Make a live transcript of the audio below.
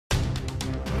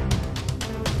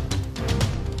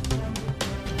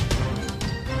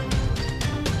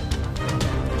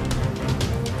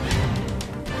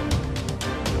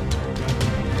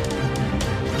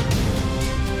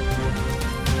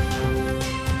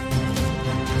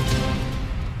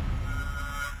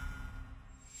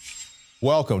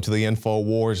Welcome to the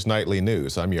INFOWARS Nightly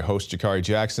News. I'm your host, Jakari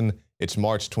Jackson. It's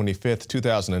March 25th,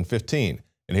 2015,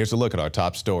 and here's a look at our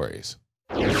top stories.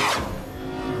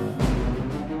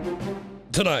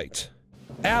 Tonight,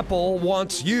 Apple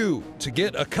wants you to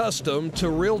get accustomed to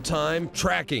real-time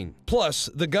tracking. Plus,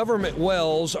 the government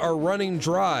wells are running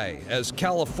dry as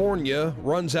California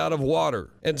runs out of water.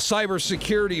 And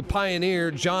cybersecurity pioneer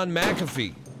John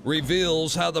McAfee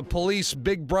reveals how the police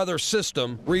Big Brother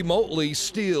system remotely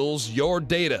steals your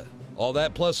data. All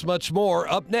that plus much more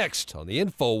up next on the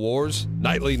INFOWARS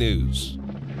Nightly News.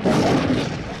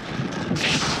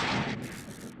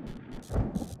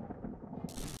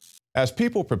 As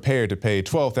people prepare to pay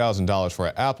 $12,000 for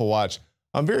an Apple Watch,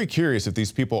 I'm very curious if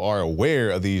these people are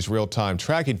aware of these real-time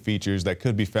tracking features that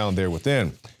could be found there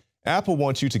within. Apple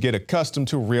wants you to get accustomed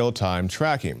to real-time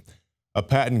tracking. A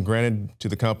patent granted to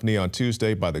the company on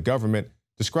Tuesday by the government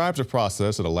describes a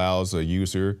process that allows a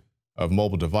user of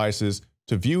mobile devices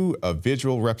to view a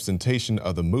visual representation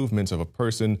of the movements of a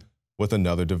person with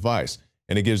another device.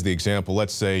 And it gives the example,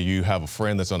 let's say you have a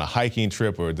friend that's on a hiking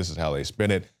trip, or this is how they spin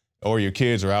it, or your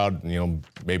kids are out,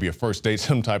 maybe a first date,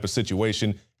 some type of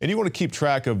situation, and you want to keep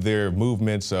track of their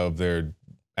movements, of their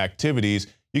activities.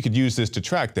 You could use this to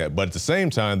track that. But at the same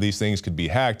time, these things could be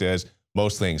hacked, as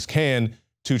most things can,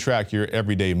 to track your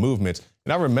everyday movements.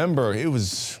 And I remember it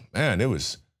was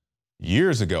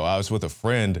years ago. I was with a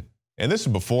friend, and this is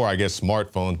before, I guess,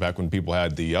 smartphones, back when people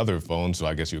had the other phones, so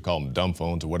I guess you would call them dumb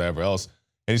phones or whatever else.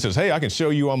 And he says, hey, I can show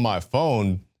you on my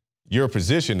phone your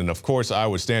position. And of course, I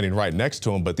was standing right next to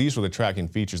him, but these were the tracking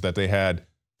features that they had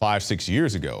 5-6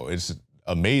 years ago. It's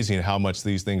amazing how much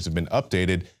these things have been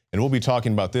updated. And we'll be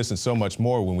talking about this and so much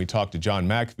more when we talk to John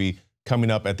McAfee.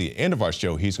 Coming up at the end of our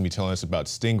show, he's going to be telling us about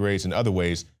stingrays and other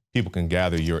ways people can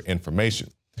gather your information.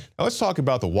 Now let's talk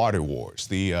about the water wars,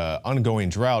 the ongoing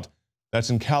drought that's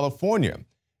in California.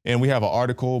 And we have an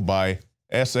article by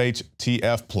shtfplan.com,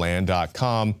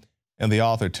 and the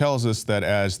author tells us that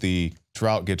as the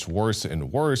drought gets worse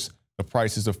and worse, the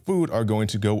prices of food are going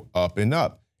to go up and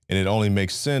up. And it only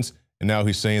makes sense. And now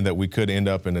he's saying that we could end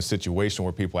up in a situation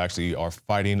where people actually are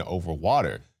fighting over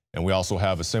water. And we also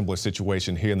have a similar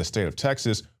situation here in the state of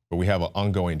Texas, where we have an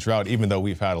ongoing drought. Even though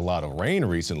we've had a lot of rain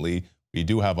recently, we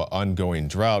do have an ongoing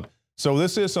drought. So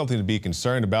this is something to be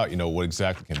concerned about. What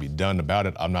exactly can be done about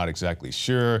it, I'm not exactly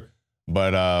sure.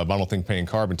 But I don't think paying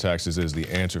carbon taxes is the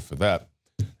answer for that.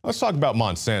 Let's talk about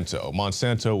Monsanto.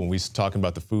 Monsanto, when we're talking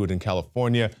about the food in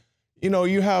California,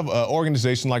 you have an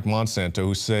organization like Monsanto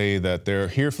who say that they're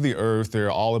here for the earth,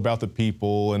 they're all about the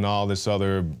people and all this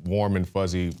other warm and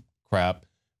fuzzy crap.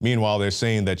 Meanwhile, they're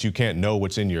saying that you can't know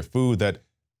what's in your food, that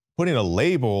putting a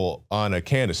label on a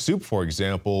can of soup, for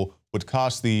example, would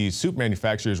cost the soup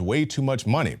manufacturers way too much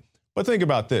money. But think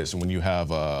about this. When you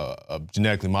have a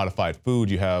genetically modified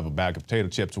food, you have a bag of potato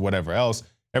chips or whatever else,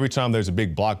 every time there's a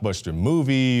big blockbuster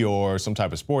movie or some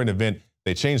type of sporting event,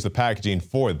 they change the packaging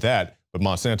for that. But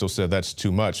Monsanto said that's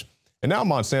too much. And now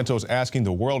Monsanto is asking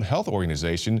the World Health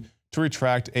Organization to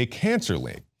retract a cancer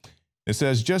link. It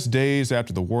says just days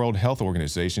after the World Health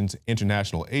Organization's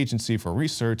International Agency for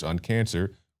Research on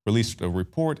Cancer released a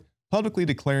report publicly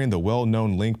declaring the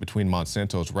well-known link between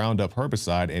Monsanto's Roundup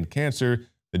herbicide and cancer,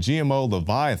 the GMO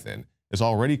Leviathan is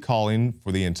already calling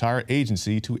for the entire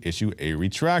agency to issue a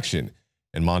retraction.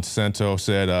 And Monsanto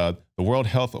said the World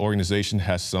Health Organization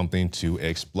has something to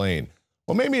explain.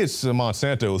 Well, maybe it's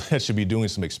Monsanto that should be doing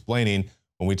some explaining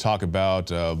when we talk about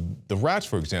the rats,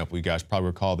 for example. You guys probably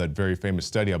recall that very famous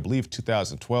study, I believe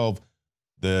 2012,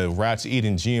 the rats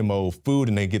eating GMO food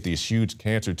and they get these huge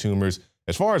cancer tumors.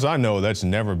 As far as I know, that's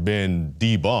never been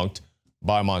debunked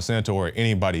by Monsanto or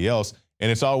anybody else. And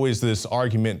it's always this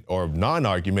argument or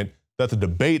non-argument that the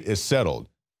debate is settled.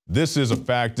 This is a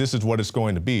fact. This is what it's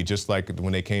going to be. Just like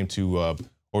when they came to,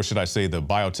 or should I say the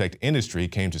biotech industry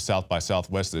came to South by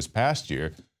Southwest this past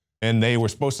year, and they were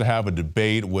supposed to have a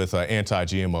debate with an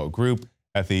anti-GMO group.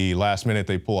 At the last minute,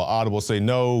 they pull an audible, say,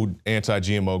 no,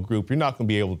 anti-GMO group, you're not going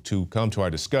to be able to come to our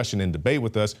discussion and debate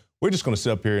with us. We're just going to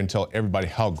sit up here and tell everybody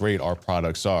how great our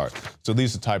products are. So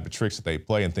these are the type of tricks that they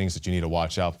play and things that you need to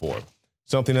watch out for.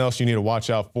 Something else you need to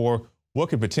watch out for, what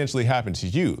could potentially happen to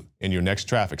you in your next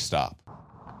traffic stop.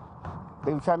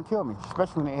 They were trying to kill me,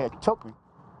 especially when they had choked me,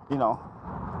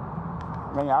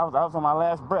 I was on my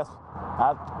last breath.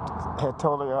 I had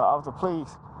told the officer,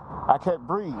 please, I can't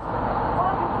breathe.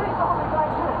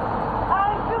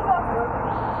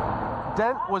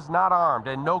 Dent was not armed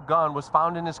and no gun was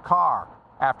found in his car.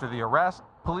 After the arrest,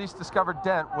 police Police discovered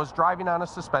Dent was driving on a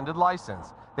suspended license.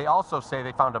 They also say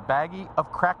they found a baggie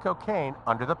of crack cocaine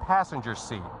under the passenger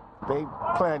seat. They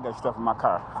planted that stuff in my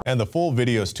car. And the full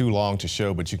video is too long to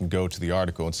show, but you can go to the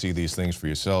article and see these things for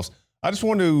yourselves. I just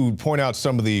want to point out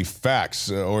some of the facts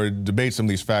or debate some of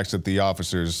these facts that the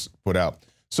officers put out.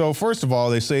 So first of all,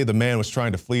 they say the man was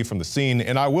trying to flee from the scene.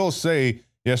 And I will say,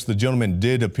 yes, the gentleman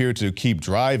did appear to keep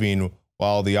driving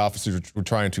while the officers were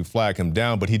trying to flag him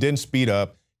down, but he didn't speed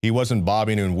up. He wasn't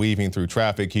bobbing and weaving through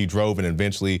traffic. He drove and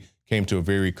eventually came to a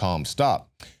very calm stop.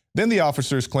 Then the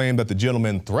officers claimed that the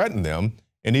gentleman threatened them.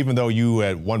 And even though you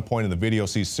at one point in the video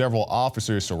see several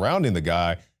officers surrounding the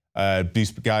guy,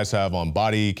 these guys have on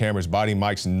body cameras, body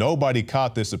mics. Nobody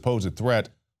caught this supposed threat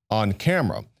on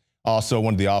camera. Also,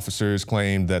 one of the officers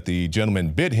claimed that the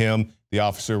gentleman bit him. The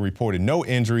officer reported no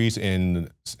injuries and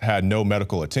had no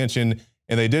medical attention.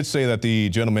 And they did say that the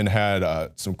gentleman had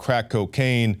some crack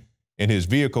cocaine in his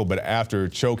vehicle, but after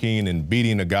choking and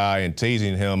beating a guy and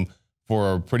tasing him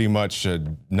for pretty much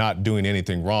not doing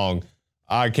anything wrong,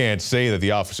 I can't say that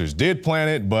the officers did plan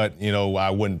it, but, you know,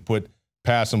 I wouldn't put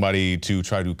past somebody to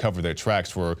try to cover their tracks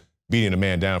for beating a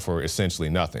man down for essentially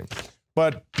nothing.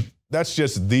 But that's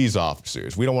just these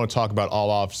officers. We don't want to talk about all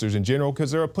officers in general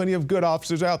because there are plenty of good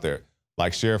officers out there,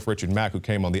 like Sheriff Richard Mack, who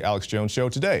came on the Alex Jones Show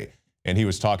today. And he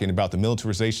was talking about the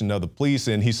militarization of the police,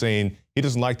 and he's saying he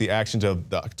doesn't like the actions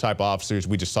of the type of officers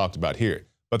we just talked about here.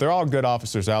 But there are good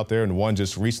officers out there, and one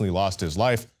just recently lost his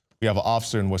life. We have an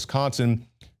officer in Wisconsin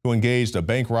who engaged a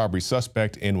bank robbery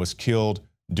suspect and was killed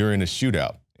during a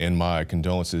shootout. And my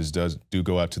condolences do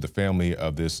go out to the family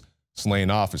of this slain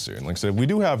officer. And like I said, we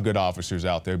do have good officers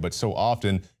out there, but so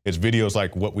often it's videos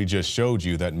like what we just showed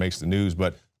you that makes the news.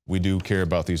 But we do care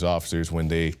about these officers when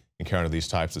they encounter these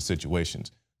types of situations.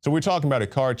 So we're talking about a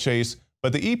car chase,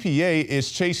 but the EPA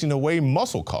is chasing away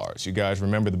muscle cars. You guys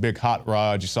remember the big hot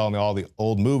rods you saw in all the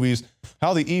old movies,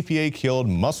 how the EPA killed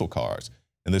muscle cars.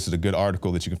 And this is a good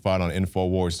article that you can find on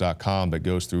INFOWARS.com that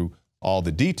goes through all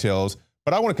the details.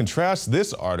 But I want to contrast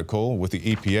this article with the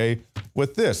EPA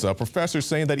with this. A professor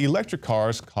saying that electric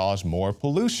cars cause more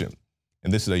pollution.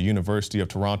 And this is a University of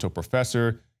Toronto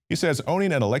professor. He says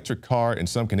owning an electric car in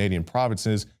some Canadian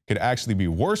provinces could actually be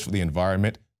worse for the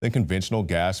environment than conventional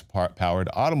gas-powered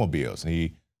automobiles. And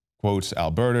he quotes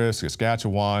Alberta,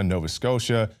 Saskatchewan, Nova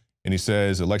Scotia, and he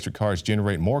says electric cars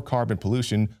generate more carbon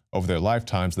pollution over their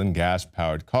lifetimes than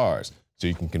gas-powered cars. So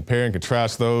you can compare and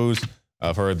contrast those.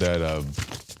 I've heard that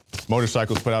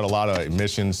motorcycles put out a lot of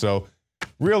emissions. So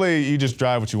really, you just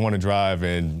drive what you want to drive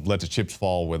and let the chips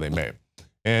fall where they may.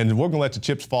 And we're going to let the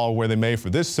chips fall where they may for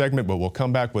this segment, but we'll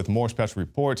come back with more special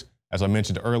reports. As I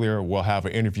mentioned earlier, we'll have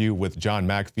an interview with John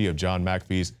McAfee of John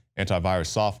McAfee's antivirus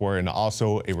software, and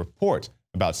also a report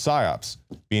about PSYOPs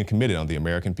being committed on the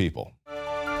American people.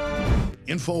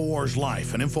 INFOWARS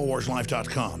Life and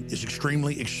INFOWARSLife.com is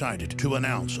extremely excited to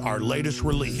announce our latest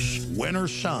release, Winter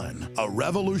Sun, a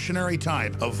revolutionary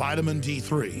type of vitamin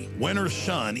D3. Winter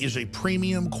Sun is a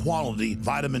premium quality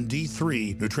vitamin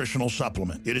D3 nutritional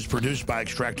supplement. It is produced by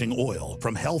extracting oil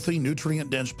from healthy,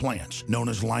 nutrient-dense plants known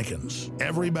as lichens.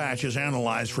 Every batch is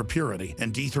analyzed for purity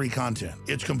and D3 content.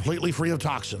 It's completely free of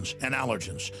toxins and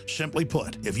allergens. Simply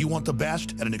put, if you want the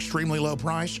best at an extremely low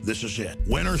price, this is it.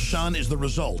 Winter Sun is the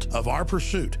result of our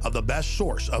pursuit of the best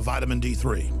source of vitamin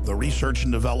D3. The research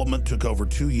and development took over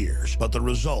 2 years, but the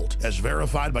result, as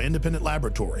verified by independent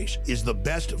laboratories, is the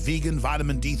best vegan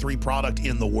vitamin D3 product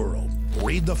in the world.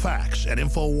 Read the facts at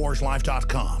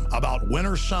InfoWarsLife.com about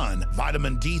Winter Sun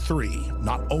Vitamin D3.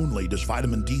 Not only does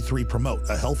vitamin D3 promote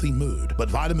a healthy mood, but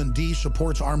vitamin D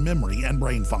supports our memory and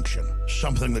brain function,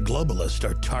 something the globalists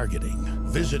are targeting.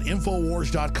 Visit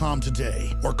InfoWars.com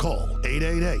today or call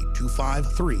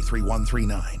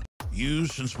 888-253-3139.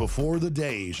 Used since before the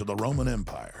days of the Roman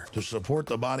Empire to support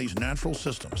the body's natural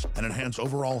systems and enhance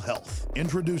overall health.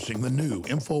 Introducing the new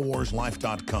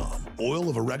InfoWarsLife.com oil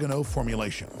of oregano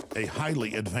formulation, a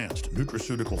highly advanced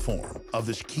nutraceutical form of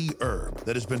this key herb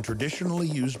that has been traditionally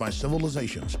used by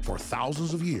civilizations for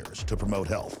thousands of years to promote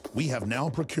health. We have now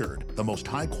procured the most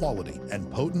high quality and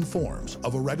potent forms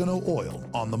of oregano oil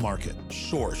on the market,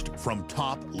 sourced from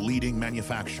top leading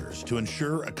manufacturers to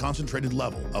ensure a concentrated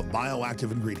level of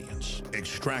bioactive ingredients.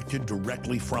 Extracted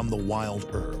directly from the wild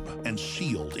herb and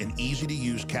sealed in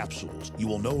easy-to-use capsules, you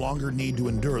will no longer need to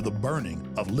endure the burning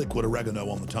of liquid oregano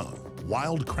on the tongue.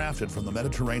 Wild crafted from the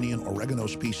Mediterranean oregano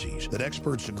species that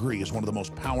experts agree is one of the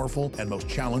most powerful and most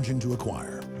challenging to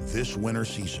acquire. This winter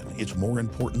season, it's more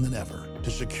important than ever to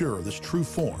secure this true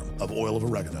form of oil of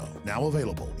oregano. Now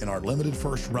available in our limited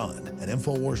first run at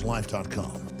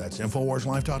InfoWarsLife.com. That's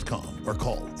InfoWarsLife.com or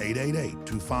call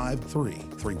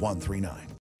 888-253-3139.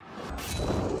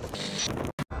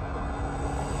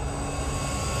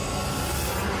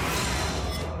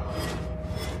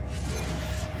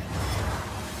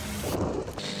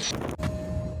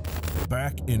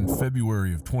 Back in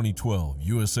February of 2012,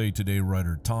 USA Today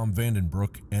writer Tom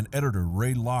Vandenbroek and editor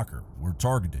Ray Locker were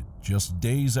targeted just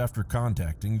days after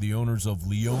contacting the owners of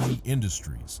Leone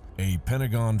Industries, a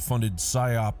Pentagon-funded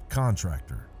PSYOP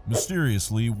contractor.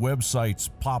 Mysteriously, websites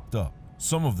popped up,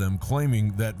 some of them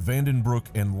claiming that Vandenbroek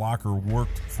and Locker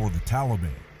worked for the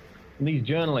Taliban. These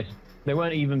journalists, they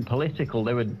weren't even political.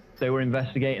 They were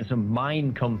investigating some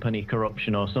mine company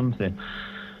corruption or something.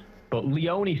 But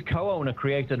Leone's co-owner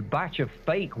created a batch of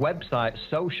fake websites,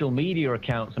 social media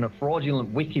accounts, and a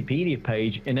fraudulent Wikipedia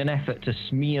page in an effort to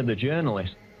smear the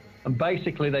journalists. And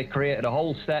basically, they created a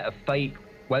whole set of fake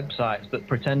websites that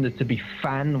pretended to be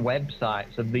fan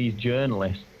websites of these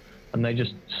journalists, and they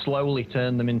just slowly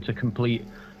turned them into complete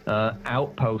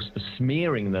outposts for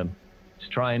smearing them, to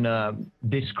try and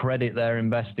discredit their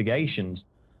investigations.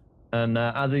 And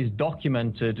as is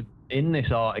documented in this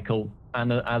article,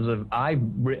 and I've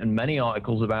written many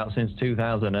articles about since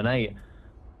 2008,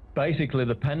 basically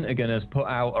the Pentagon has put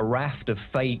out a raft of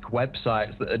fake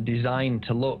websites that are designed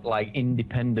to look like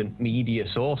independent media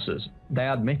sources. They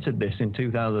admitted this in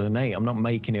 2008. I'm not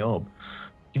making it up.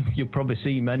 You'll probably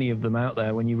see many of them out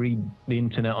there when you read the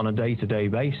internet on a day-to-day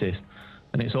basis.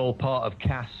 And it's all part of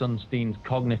Cass Sunstein's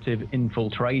cognitive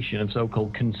infiltration of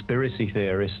so-called conspiracy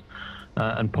theorists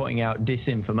and putting out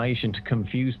disinformation to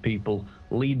confuse people,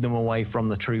 lead them away from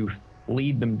the truth,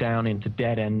 lead them down into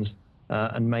dead ends,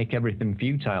 and make everything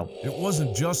futile. It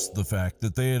wasn't just the fact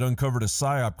that they had uncovered a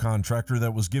PSYOP contractor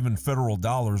that was given federal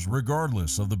dollars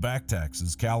regardless of the back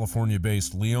taxes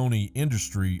California-based Leone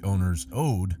Industry owners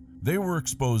owed. They were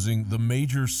exposing the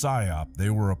major PSYOP they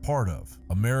were a part of,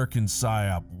 American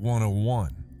PSYOP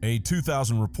 101. A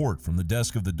 2000 report from the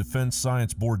desk of the Defense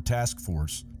Science Board Task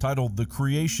Force titled The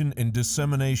Creation and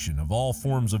Dissemination of All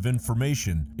Forms of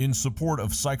Information in Support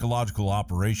of Psychological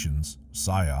Operations,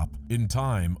 PSYOP, in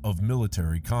Time of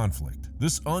Military Conflict.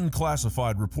 This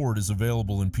unclassified report is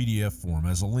available in PDF form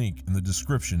as a link in the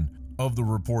description of the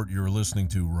report you're listening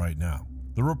to right now.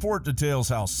 The report details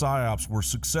how PSYOPs were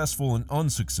successful and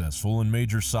unsuccessful in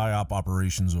major PSYOP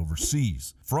operations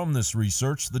overseas. From this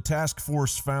research, the task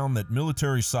force found that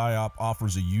military PSYOP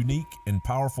offers a unique and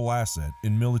powerful asset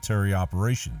in military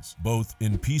operations, both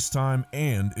in peacetime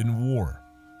and in war.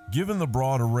 Given the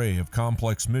broad array of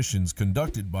complex missions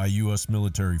conducted by U.S.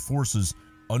 military forces,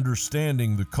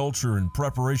 understanding the culture and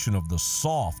preparation of the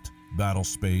soft battle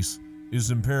space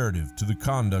is imperative to the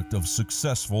conduct of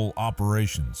successful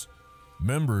operations.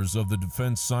 Members of the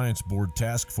Defense Science Board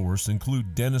Task Force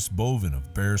include Dennis Bovin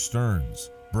of Bear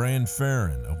Stearns, Bran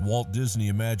Farron of Walt Disney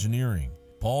Imagineering,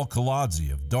 Paul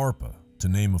Colazzi of DARPA, to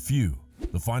name a few.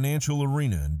 The financial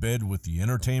arena in bed with the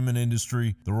entertainment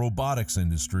industry, the robotics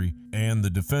industry, and the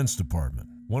Defense Department.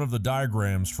 One of the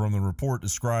diagrams from the report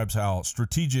describes how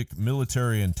strategic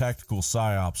military and tactical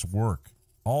PSYOPs work.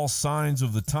 All signs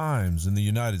of the times in the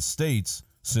United States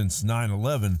since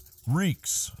 9/11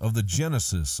 reeks of the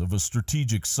genesis of a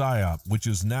strategic PSYOP, which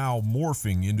is now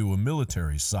morphing into a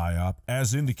military PSYOP,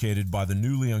 as indicated by the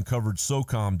newly uncovered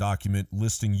SOCOM document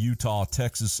listing Utah,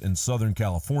 Texas, and Southern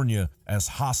California as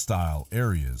hostile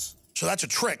areas. So that's a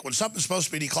trick. When something's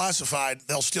supposed to be declassified,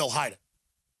 they'll still hide it.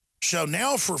 So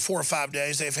now for 4 or 5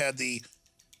 days, they've had the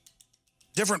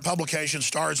different publications,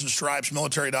 Stars and Stripes,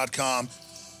 military.com,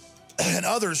 and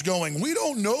others going, we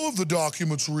don't know if the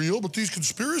document's real, but these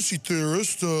conspiracy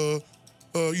theorists,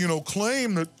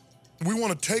 claim that we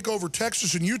want to take over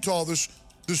Texas and Utah this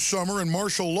summer and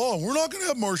martial law. We're not going to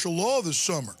have martial law this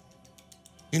summer.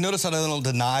 You notice how they don't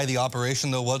deny the operation,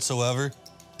 though, whatsoever?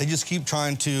 They just keep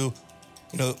trying to,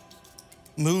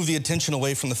 move the attention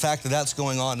away from the fact that that's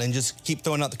going on and just keep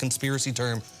throwing out the conspiracy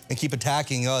term and keep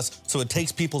attacking us, so it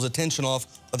takes people's attention off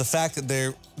of the fact that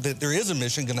there is a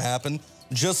mission going to happen.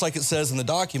 Just like it says in the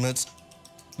documents,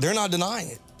 they're not denying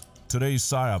it. Today's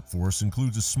PSYOP force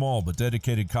includes a small but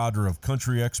dedicated cadre of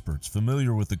country experts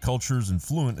familiar with the cultures and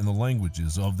fluent in the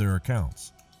languages of their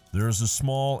accounts. There is a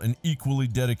small and equally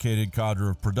dedicated cadre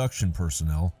of production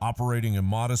personnel operating a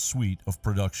modest suite of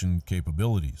production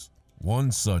capabilities.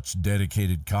 One such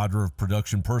dedicated cadre of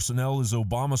production personnel is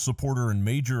Obama supporter and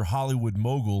major Hollywood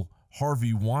mogul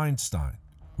Harvey Weinstein,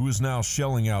 who is now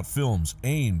shelling out films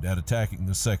aimed at attacking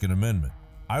the Second Amendment.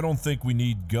 I don't think we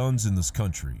need guns in this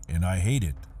country, and I hate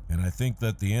it. And I think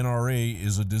that the NRA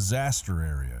is a disaster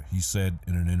area, he said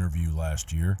in an interview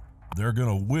last year. They're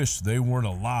gonna wish they weren't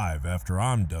alive after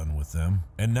I'm done with them.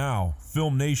 And now,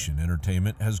 Film Nation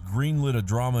Entertainment has greenlit a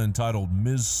drama entitled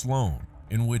Ms. Sloan,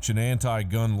 in which an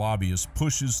anti-gun lobbyist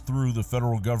pushes through the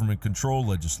federal government control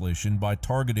legislation by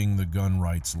targeting the gun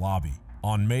rights lobby.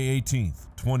 On May 18th,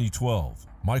 2012,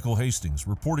 Michael Hastings,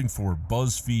 reporting for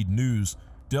BuzzFeed News,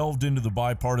 delved into the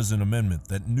bipartisan amendment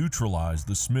that neutralized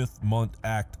the Smith-Mundt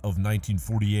Act of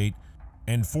 1948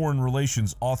 and Foreign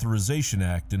Relations Authorization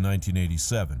Act in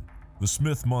 1987. The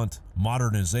Smith-Mundt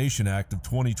Modernization Act of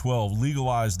 2012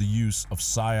 legalized the use of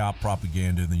PSYOP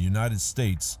propaganda in the United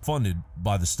States, funded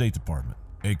by the State Department.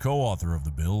 A co-author of the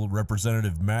bill,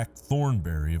 Representative Mac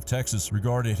Thornberry of Texas,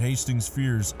 regarded Hastings'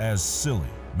 fears as silly.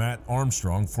 Matt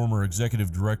Armstrong, former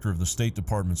executive director of the State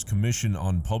Department's Commission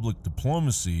on Public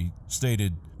Diplomacy,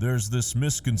 stated, "There's this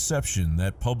misconception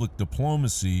that public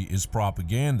diplomacy is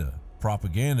propaganda.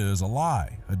 Propaganda is a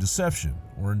lie, a deception,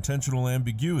 or intentional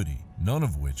ambiguity, none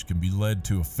of which can be led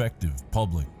to effective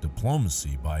public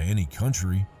diplomacy by any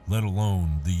country, let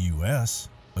alone the U.S.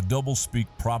 A doublespeak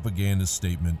propaganda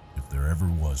statement if there ever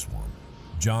was one."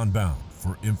 John Bound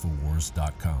for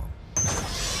INFOWARS.com.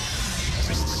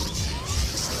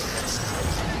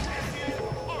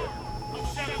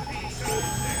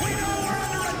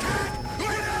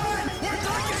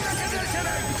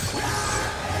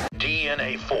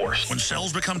 DNA force. When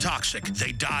cells become toxic,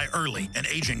 they die early and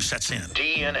aging sets in.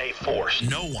 DNA force.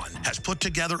 No one has put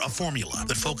together a formula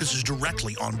that focuses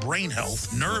directly on brain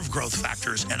health, nerve growth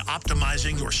factors, and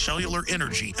optimizing your cellular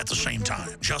energy at the same time.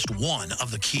 Just one of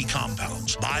the key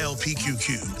compounds,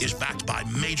 BioPQQ, is backed by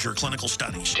major clinical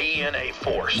studies. DNA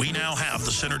force. We now have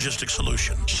the synergistic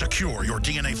solution. Secure your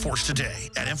DNA force today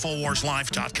at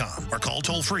InfoWarsLife.com or call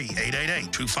toll-free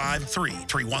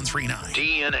 888-253-3139.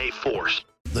 DNA force.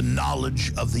 The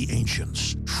knowledge of the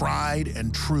ancients, tried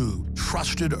and true,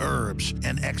 trusted herbs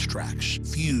and extracts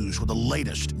fused with the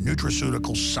latest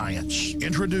nutraceutical science.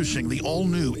 Introducing the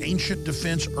all-new Ancient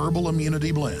Defense Herbal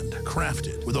Immunity Blend,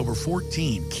 crafted with over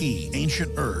 14 key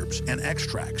ancient herbs and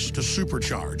extracts to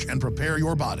supercharge and prepare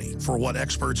your body for what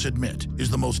experts admit is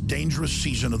the most dangerous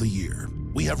season of the year.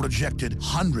 We have rejected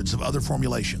hundreds of other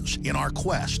formulations in our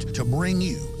quest to bring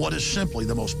you what is simply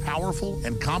the most powerful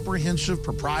and comprehensive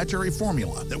proprietary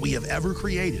formula that we have ever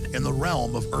created in the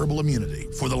realm of herbal immunity.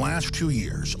 For the last 2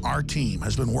 years, our team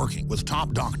has been working with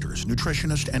top doctors,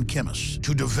 nutritionists, and chemists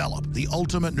to develop the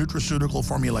ultimate nutraceutical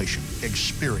formulation.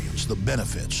 Experience the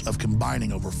benefits of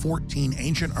combining over 14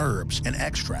 ancient herbs and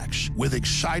extracts with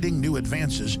exciting new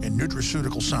advances in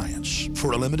nutraceutical science.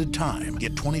 For a limited time,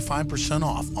 get 25%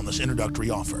 off on this introductory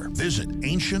offer. Visit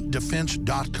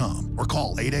ancientdefense.com or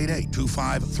call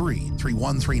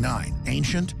 888-253-3139.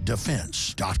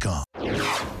 ancientdefense.com.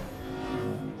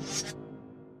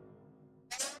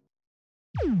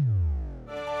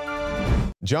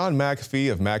 John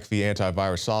McAfee of McAfee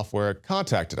Antivirus Software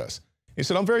contacted us. He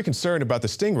said, "I'm very concerned about the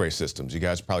Stingray systems." You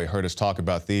guys probably heard us talk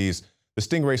about these. The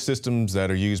Stingray systems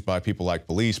that are used by people like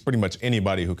police, pretty much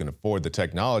anybody who can afford the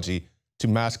technology, to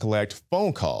mass collect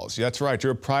phone calls. That's right,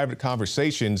 your private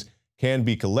conversations can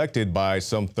be collected by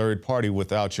some third party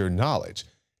without your knowledge.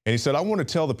 And he said, "I want to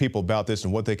tell the people about this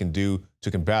and what they can do to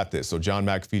combat this." So John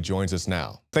McAfee joins us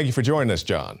now. Thank you for joining us,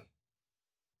 John.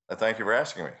 Thank you for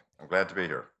asking me. I'm glad to be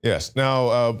here. Yes.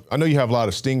 Now, I know you have a lot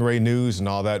of Stingray news and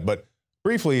all that, but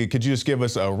briefly, could you just give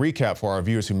us a recap for our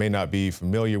viewers who may not be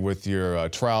familiar with your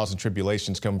trials and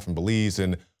tribulations coming from Belize,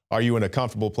 and are you in a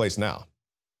comfortable place now?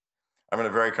 I'm in a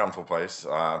very comfortable place.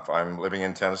 I'm living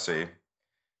in Tennessee.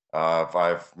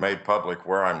 I've made public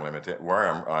where I'm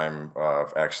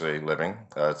actually living.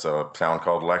 It's a town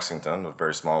called Lexington, a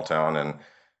very small town in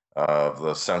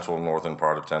the central northern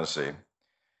part of Tennessee.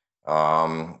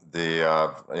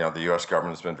 The U.S.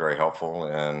 government has been very helpful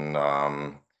in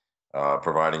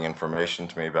providing information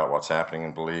to me about what's happening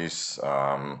in Belize.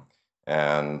 I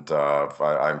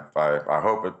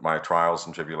hope that my trials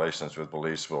and tribulations with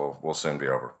Belize will soon be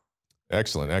over.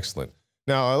 Excellent, excellent.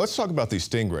 Now, let's talk about these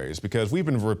stingrays, because we've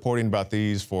been reporting about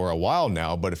these for a while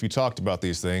now, but if you talked about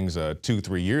these things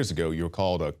 2-3 years ago, you were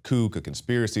called a kook, a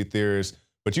conspiracy theorist,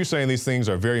 but you're saying these things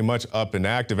are very much up and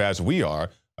active as we are.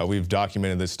 We've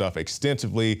documented this stuff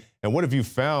extensively. And what have you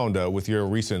found with your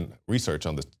recent research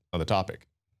on the topic?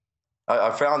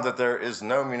 I found that there is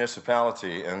no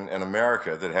municipality in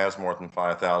America that has more than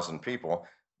 5,000 people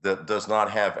that does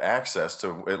not have access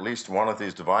to at least one of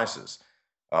these devices.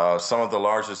 Some of the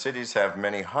larger cities have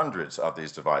many hundreds of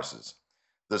these devices.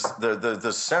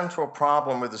 The central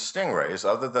problem with the stingrays,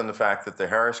 other than the fact that the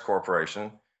Harris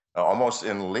Corporation, almost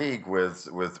in league with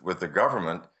the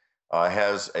government,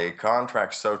 has a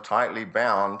contract so tightly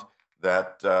bound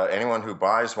that anyone who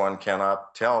buys one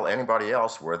cannot tell anybody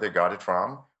else where they got it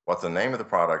from, what the name of the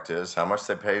product is, how much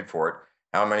they paid for it,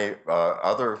 how many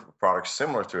other products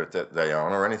similar to it that they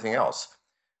own, or anything else.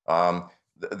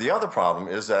 The other problem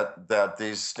is that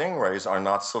these stingrays are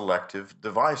not selective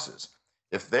devices.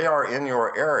 If they are in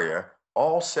your area,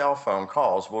 all cell phone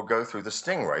calls will go through the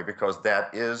stingray, because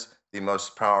that is the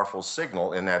most powerful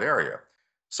signal in that area.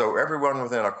 So everyone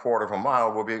within a quarter of a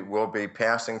mile will be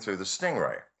passing through the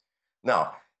stingray.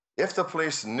 Now, if the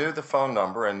police knew the phone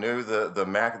number and knew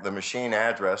the machine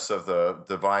address of the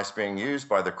device being used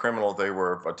by the criminal they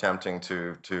were attempting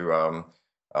to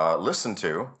listen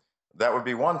to, that would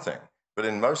be one thing. But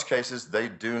in most cases, they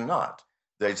do not.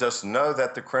 They just know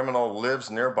that the criminal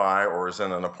lives nearby or is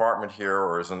in an apartment here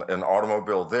or is in an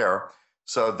automobile there.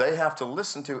 So they have to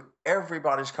listen to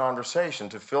everybody's conversation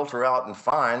to filter out and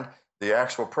find the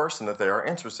actual person that they are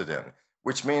interested in,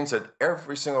 which means that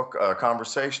every single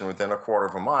conversation within a quarter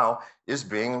of a mile is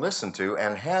being listened to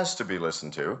and has to be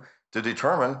listened to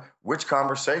determine which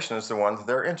conversation is the one that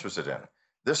they're interested in.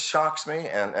 This shocks me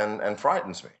and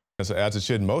frightens me. As it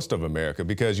should most of America,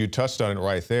 because you touched on it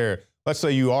right there. Let's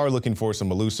say you are looking for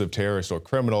some elusive terrorist or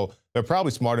criminal. They're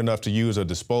probably smart enough to use a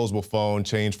disposable phone,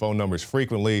 change phone numbers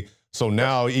frequently. So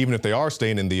now, even if they are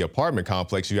staying in the apartment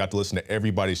complex, you have to listen to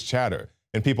everybody's chatter.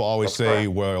 And people always say,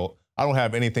 well, I don't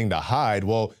have anything to hide.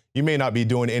 Well, you may not be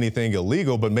doing anything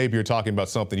illegal, but maybe you're talking about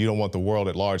something you don't want the world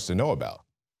at large to know about.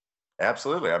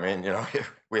 Absolutely. I mean, you know,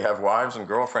 we have wives and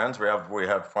girlfriends. We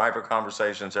have private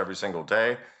conversations every single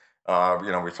day.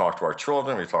 You know, we talk to our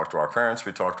children, we talk to our parents,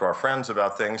 we talk to our friends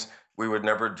about things we would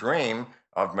never dream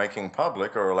of making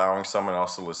public or allowing someone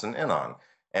else to listen in on.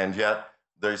 And yet,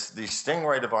 these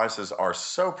stingray devices are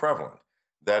so prevalent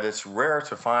that it's rare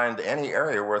to find any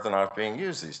area where they're not being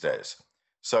used these days.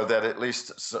 So that at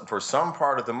least for some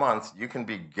part of the month, you can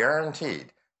be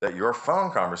guaranteed that your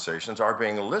phone conversations are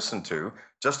being listened to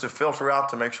just to filter out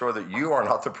to make sure that you are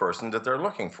not the person that they're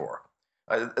looking for.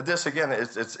 This, again,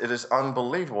 it is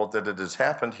unbelievable that it has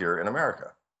happened here in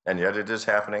America, and yet it is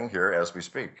happening here as we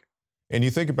speak. And you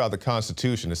think about the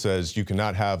Constitution, it says you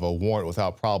cannot have a warrant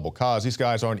without probable cause. These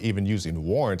guys aren't even using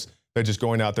warrants. They're just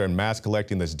going out there and mass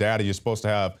collecting this data. You're supposed to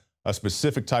have a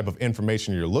specific type of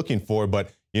information you're looking for,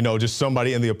 but, you know, just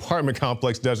somebody in the apartment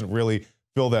complex doesn't really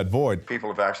fill that void. People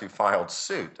have actually filed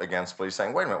suit against police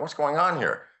saying, wait a minute, what's going on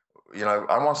here? You know,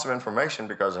 I want some information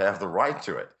because I have the right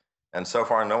to it. And so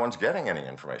far, no one's getting any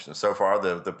information. So far,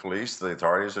 the police, the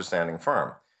authorities are standing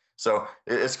firm. So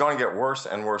it's going to get worse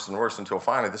and worse and worse until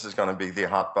finally this is going to be the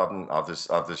hot button of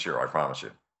this year, I promise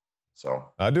you. So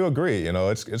I do agree. You know,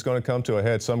 it's going to come to a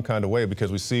head some kind of way,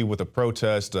 because we see with the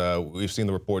protest, we've seen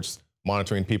the reports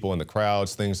monitoring people in the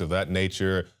crowds, things of that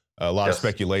nature. A lot of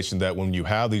speculation that when you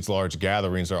have these large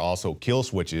gatherings, there are also kill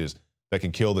switches that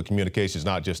can kill the communications,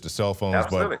 not just the cell phones,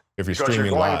 but if you're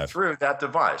streaming live. Through that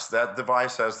device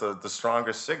has the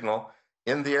strongest signal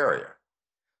in the area.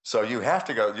 So you have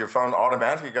to go, your phone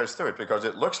automatically goes through it because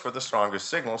it looks for the strongest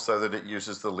signal so that it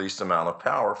uses the least amount of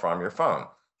power from your phone.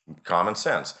 Common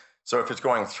sense. So if it's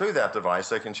going through that device,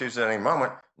 they can choose at any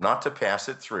moment not to pass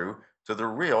it through to the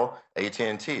real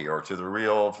AT&T or to the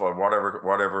real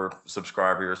whatever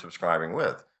subscriber you're subscribing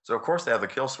with. So of course they have the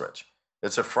kill switch.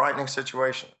 It's a frightening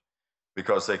situation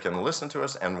because they can listen to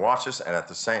us and watch us and at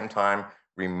the same time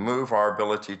remove our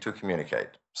ability to communicate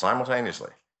simultaneously.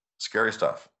 Scary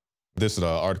stuff. This is an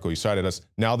article you cited us.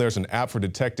 Now there's an app for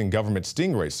detecting government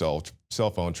stingray cell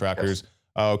phone trackers.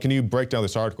 Can you break down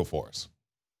this article for us?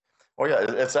 Well, yeah,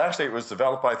 it was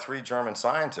developed by 3 German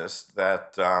scientists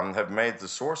that have made the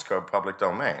source code public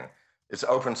domain. It's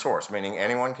open source, meaning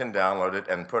anyone can download it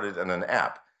and put it in an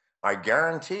app. I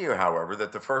guarantee you, however,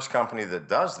 that the first company that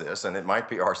does this, and it might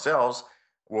be ourselves,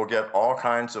 will get all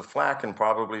kinds of flack and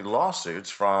probably lawsuits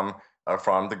from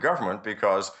the government,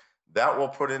 because that will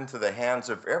put into the hands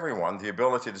of everyone the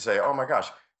ability to say, oh my gosh,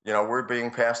 you know, we're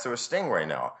being passed through a stingray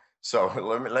now. So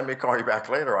let me call you back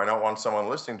later. I don't want someone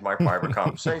listening to my private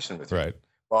conversation with you. Right.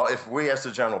 Well, if we as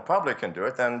the general public can do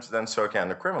it, then so can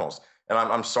the criminals. And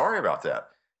I'm sorry about that.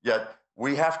 Yet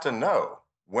we have to know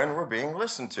when we're being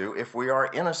listened to if we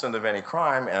are innocent of any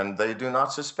crime and they do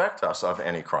not suspect us of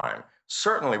any crime.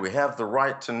 Certainly we have the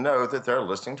right to know that they're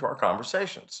listening to our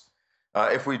conversations.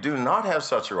 If we do not have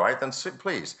such a right, then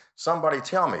please, somebody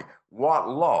tell me what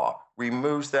law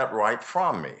removes that right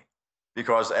from me.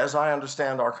 Because as I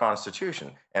understand our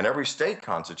Constitution and every state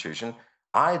constitution,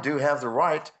 I do have the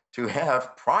right to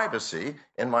have privacy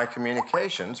in my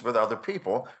communications with other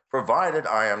people, provided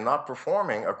I am not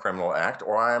performing a criminal act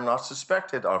or I am not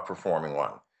suspected of performing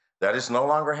one. That is no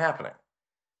longer happening.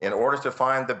 In order to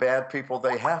find the bad people,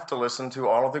 they have to listen to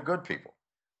all of the good people.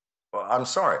 Well, I'm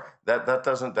sorry, that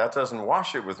doesn't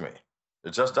wash it with me.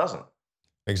 It just doesn't.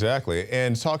 Exactly.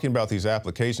 And talking about these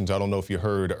applications, I don't know if you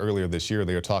heard earlier this year,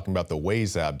 they were talking about the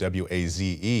Waze app,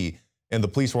 W-A-Z-E, and the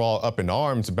police were all up in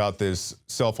arms about this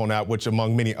cell phone app, which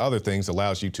among many other things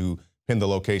allows you to pin the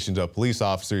locations of police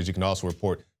officers. You can also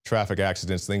report traffic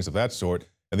accidents, things of that sort.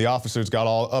 And the officers got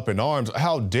all up in arms.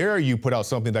 How dare you put out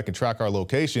something that can track our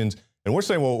locations? And we're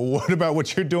saying, well, what about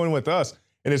what you're doing with us?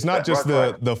 And it's not just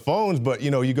the phones, but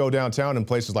you go downtown in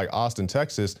places like Austin,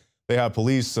 Texas, they have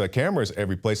police cameras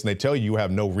every place, and they tell you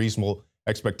have no reasonable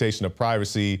expectation of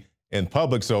privacy in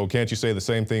public. So can't you say the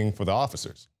same thing for the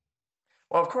officers?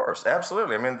 Well, of course,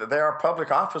 absolutely. I mean, they are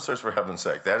public officers, for heaven's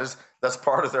sake. That's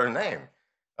part of their name.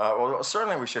 Well,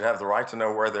 certainly we should have the right to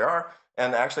know where they are.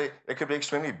 And actually, it could be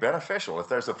extremely beneficial. If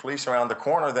there's a police around the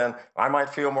corner, then I might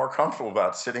feel more comfortable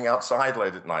about sitting outside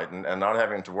late at night and not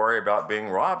having to worry about being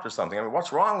robbed or something. I mean,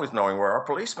 what's wrong with knowing where our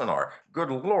policemen are?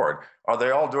 Good Lord. Are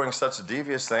they all doing such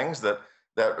devious things that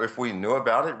if we knew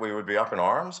about it, we would be up in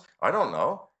arms? I don't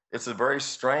know. It's a very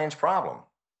strange problem.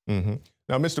 Mm-hmm.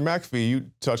 Now, Mr. McAfee,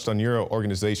 you touched on your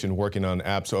organization working on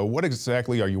apps. So what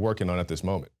exactly are you working on at this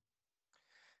moment?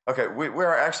 Okay,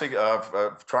 we're actually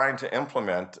trying to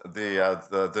implement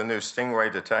the new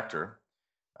Stingray detector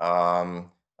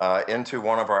into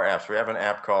one of our apps. We have an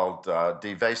app called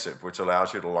Devasive, which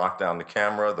allows you to lock down the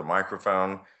camera, the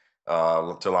microphone,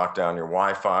 to lock down your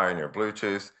Wi-Fi and your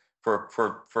Bluetooth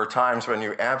for times when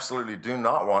you absolutely do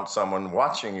not want someone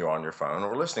watching you on your phone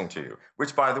or listening to you,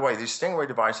 which, by the way, these Stingray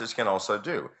devices can also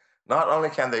do. Not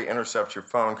only can they intercept your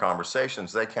phone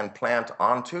conversations, they can plant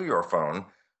onto your phone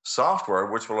software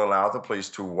which will allow the police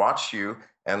to watch you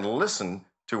and listen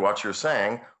to what you're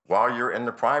saying while you're in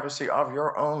the privacy of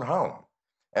your own home.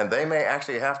 And they may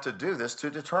actually have to do this to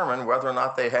determine whether or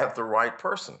not they have the right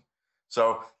person.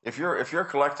 So if you're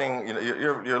collecting,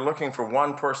 you're looking for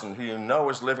one person who you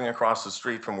know is living across the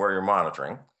street from where you're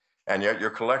monitoring, and yet you're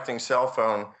collecting cell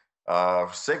phone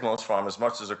signals from as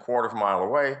much as a quarter of a mile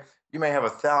away, you may have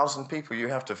 1,000 people you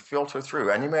have to filter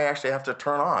through, and you may actually have to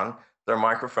turn on their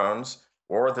microphones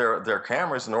or their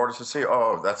cameras in order to see,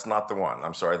 oh, that's not the one.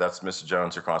 I'm sorry, that's Miss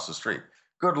Jones across the street.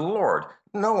 Good Lord,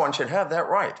 no one should have that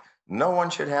right. No one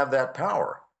should have that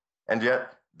power. And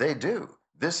yet they do.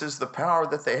 This is the power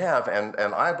that they have. And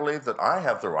I believe that I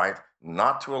have the right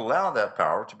not to allow that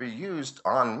power to be used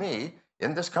on me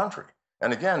in this country.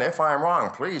 And again, if I'm wrong,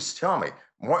 please tell me,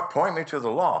 point me to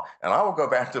the law, and I will go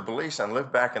back to Belize and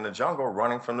live back in the jungle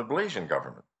running from the Belizean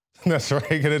government. That's right,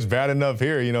 and it's bad enough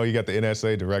here. You got the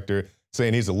NSA director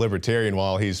saying he's a libertarian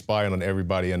while he's spying on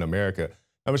everybody in America.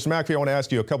 Now, Mr. McAfee, I want to ask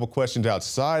you a couple questions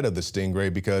outside of the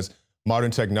Stingray, because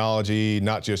modern technology,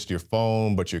 not just your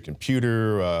phone, but your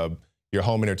computer, your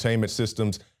home entertainment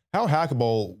systems, how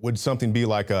hackable would something be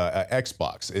like a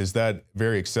Xbox? Is that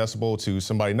very accessible to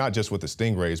somebody, not just with the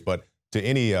Stingrays, but to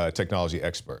any technology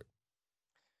expert?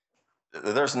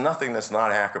 There's nothing that's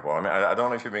not hackable. I mean, I don't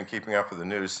know if you've been keeping up with the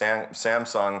news.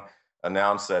 Samsung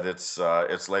announced that its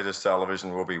latest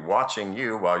television will be watching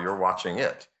you while you're watching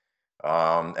it,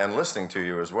 and listening to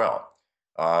you as well.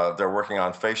 They're working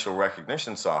on facial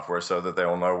recognition software so that they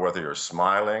will know whether you're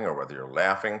smiling or whether you're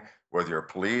laughing, whether you're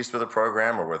pleased with the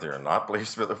program or whether you're not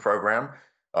pleased with the program.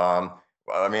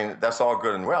 I mean, that's all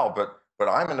good and well, but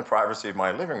I'm in the privacy of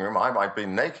my living room. I might be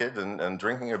naked and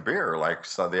drinking a beer like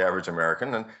the average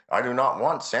American, and I do not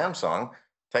want Samsung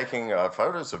taking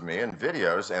photos of me and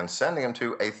videos and sending them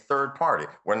to a third party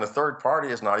when the third party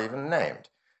is not even named.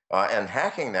 And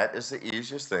hacking that is the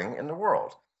easiest thing in the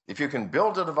world. If you can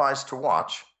build a device to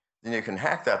watch, then you can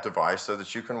hack that device so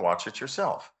that you can watch it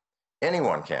yourself.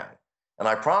 Anyone can. And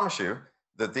I promise you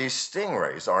that these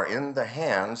stingrays are in the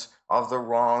hands of the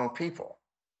wrong people.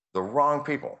 The wrong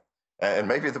people. And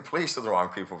maybe the police are the wrong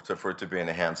people for it to be in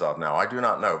the hands of now. I do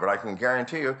not know, but I can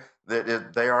guarantee you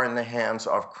that they are in the hands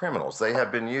of criminals. They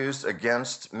have been used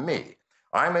against me.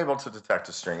 I'm able to detect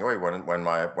a stingray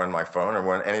when my phone or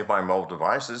when any of my mobile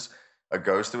devices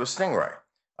goes through a stingray.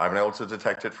 I've been able to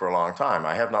detect it for a long time.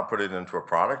 I have not put it into a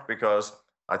product because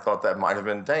I thought that might have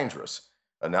been dangerous.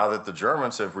 And now that the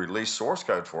Germans have released source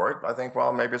code for it, I think,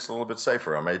 well, maybe it's a little bit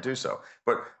safer. I may do so.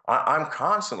 But I'm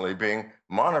constantly being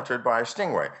monitored by a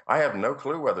stingray. I have no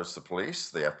clue whether it's the police,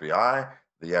 the FBI,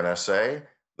 the NSA,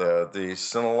 the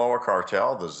Sinaloa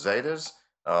cartel, the Zetas,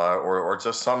 or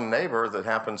just some neighbor that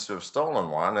happens to have stolen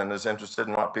one and is interested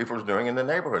in what people are doing in the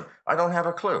neighborhood. I don't have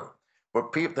a clue.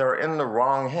 But they're in the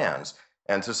wrong hands.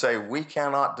 And to say we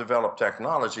cannot develop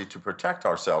technology to protect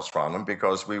ourselves from them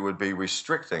because we would be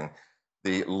restricting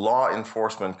the law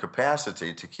enforcement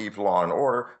capacity to keep law and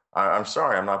order, I'm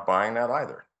sorry, I'm not buying that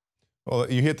either.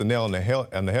 Well, you hit the nail on the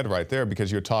head right there,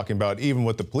 because you're talking about even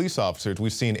with the police officers,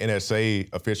 we've seen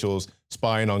NSA officials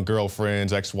spying on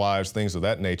girlfriends, ex-wives, things of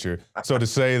that nature. So to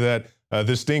say that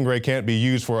this stingray can't be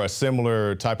used for a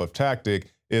similar type of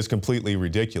tactic is completely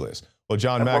ridiculous. Well,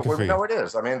 John McAfee. We know it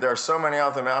is. I mean, there are so many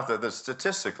of them out there that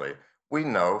statistically we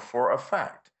know for a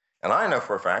fact. And I know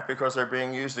for a fact because they're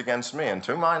being used against me. And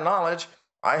to my knowledge,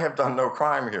 I have done no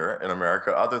crime here in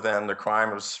America other than the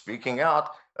crime of speaking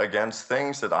out against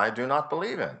things that I do not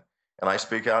believe in. And I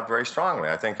speak out very strongly.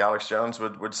 I think Alex Jones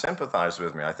would sympathize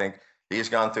with me. I think he's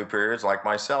gone through periods like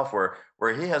myself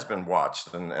where he has been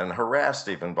watched and harassed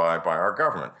even by our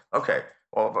government. Okay,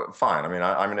 well, fine. I mean,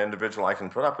 I'm an individual. I can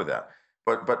put up with that.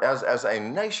 But as a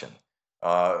nation,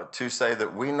 to say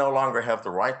that we no longer have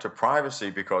the right to privacy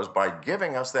because by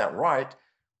giving us that right,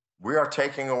 we are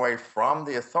taking away from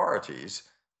the authorities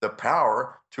the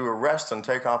power to arrest and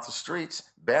take off the streets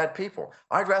bad people.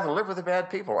 I'd rather live with the bad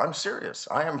people. I'm serious.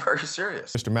 I am very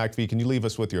serious. Mr. McAfee, can you leave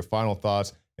us with your final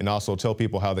thoughts and also tell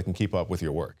people how they can keep up with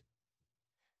your work?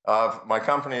 My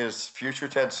company is Future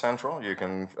Tense Central. You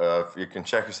can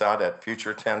check us out at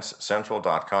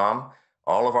futuretensecentral.com.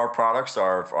 All of our products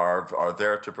are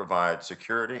there to provide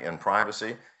security and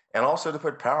privacy, and also to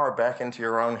put power back into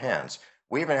your own hands.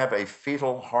 We even have a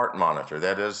fetal heart monitor.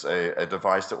 That is a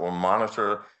device that will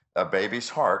monitor a baby's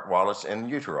heart while it's in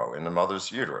utero, in the mother's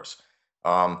uterus.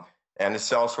 And it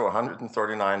sells for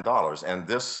 $139. And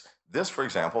this, for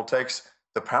example, takes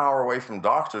the power away from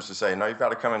doctors to say, no, you've got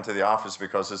to come into the office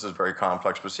because this is a very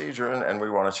complex procedure and we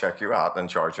want to check you out and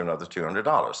charge you another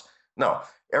 $200. No,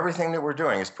 everything that we're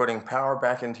doing is putting power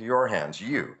back into your hands,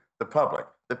 you, the public,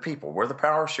 the people, where the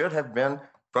power should have been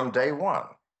from day one,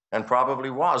 and probably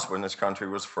was when this country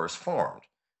was first formed.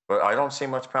 But I don't see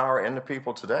much power in the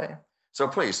people today. So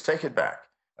please take it back.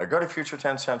 Go to Future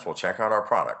Tense Central, check out our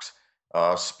products.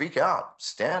 Speak out,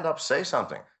 stand up, say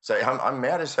something. Say, I'm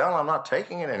mad as hell, I'm not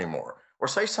taking it anymore. Or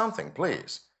say something,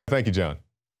 please. Thank you, John.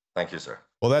 Thank you, sir.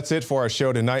 Well, that's it for our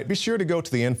show tonight. Be sure to go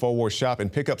to the INFOWARS shop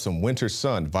and pick up some Winter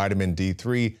Sun Vitamin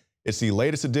D3. It's the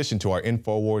latest addition to our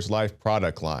INFOWARS Life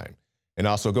product line. And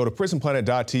also go to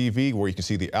prisonplanet.tv where you can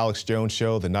see the Alex Jones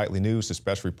Show, the nightly news, the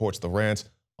special reports, the rants,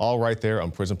 all right there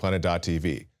on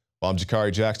prisonplanet.tv. Well, I'm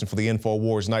Jakari Jackson for the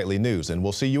INFOWARS Nightly News, and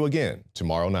we'll see you again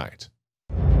tomorrow night.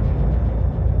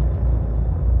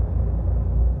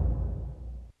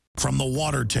 From the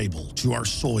water table to our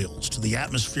soils to the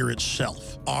atmosphere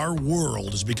itself, our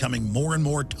world is becoming more and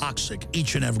more toxic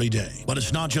each and every day. But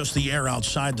it's not just the air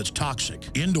outside that's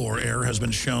toxic. Indoor air has been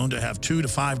shown to have 2 to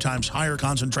 5 times higher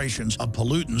concentrations of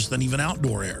pollutants than even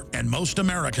outdoor air. And most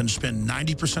Americans spend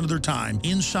 90% of their time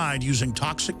inside using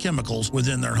toxic chemicals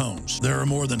within their homes. There are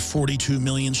more than 42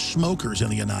 million smokers in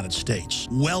the United States.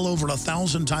 Well over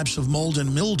 1,000 types of mold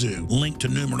and mildew linked to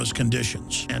numerous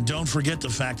conditions. And don't forget the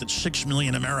fact that 6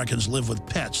 million Americans live with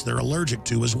pets they're allergic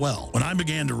to as well. When I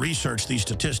began to research these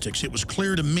statistics, it was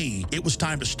clear to me it was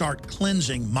time to start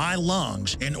cleansing my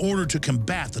lungs in order to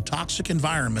combat the toxic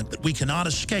environment that we cannot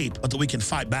escape but that we can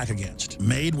fight back against.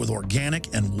 Made with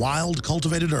organic and wild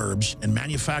cultivated herbs and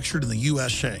manufactured in the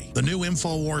USA, the new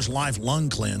INFOWARS Life Lung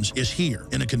Cleanse is here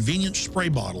in a convenient spray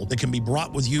bottle that can be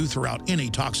brought with you throughout any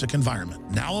toxic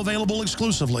environment. Now available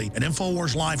exclusively at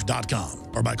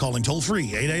INFOWARSLife.com or by calling toll-free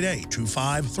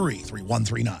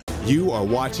 888-253-3139. You are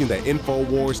watching the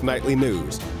INFOWARS Nightly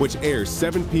News, which airs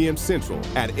 7 p.m. Central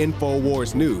at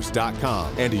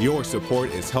INFOWARSnews.com. And your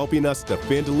support is helping us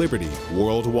defend liberty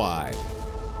worldwide.